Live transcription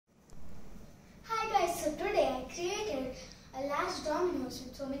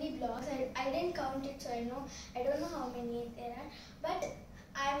so many blocks. I didn't count it, so I don't know how many there are. But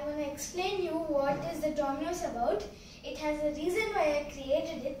I'm going to explain you what is the Dominoes about. It has a reason why I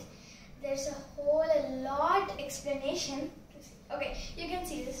created it. There's a lot explanation. Okay, you can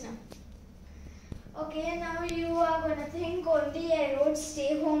see this now. Okay, now you are going to think only I wrote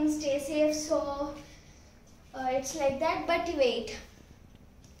stay home, stay safe, so it's like that. But wait,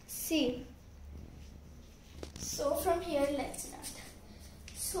 see. So from here, let's start.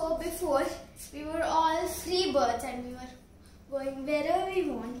 So before, we were all free birds and we were going wherever we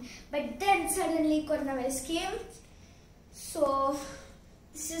want. But then suddenly coronavirus came. So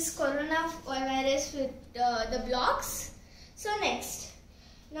this is coronavirus with the blocks. So next,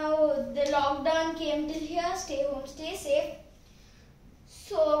 now the lockdown came till here. Stay home, stay safe.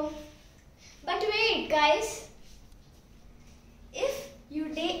 So, but wait, guys. If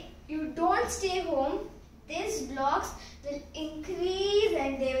you don't stay home, these blocks will increase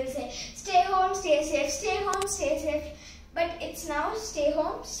and they will say stay home, stay safe, stay home, stay safe. But it's now stay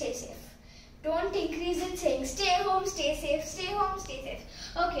home, stay safe. Don't increase it saying stay home, stay safe, stay home, stay safe.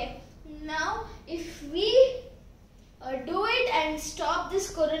 Okay, now if we do it and stop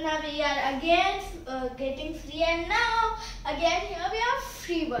this corona, we are again getting free, and now again here we are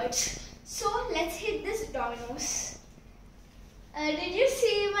free birds. So let's hit this Dominoes. Did you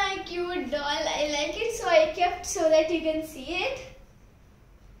see my cute doll? I like it, so I kept so that you can see it.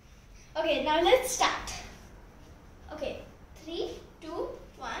 Okay, now let's start. Okay, 3, 2,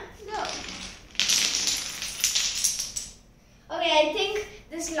 1, go. Okay, I think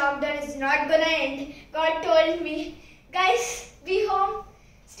this lockdown is not gonna end. God told me. Guys,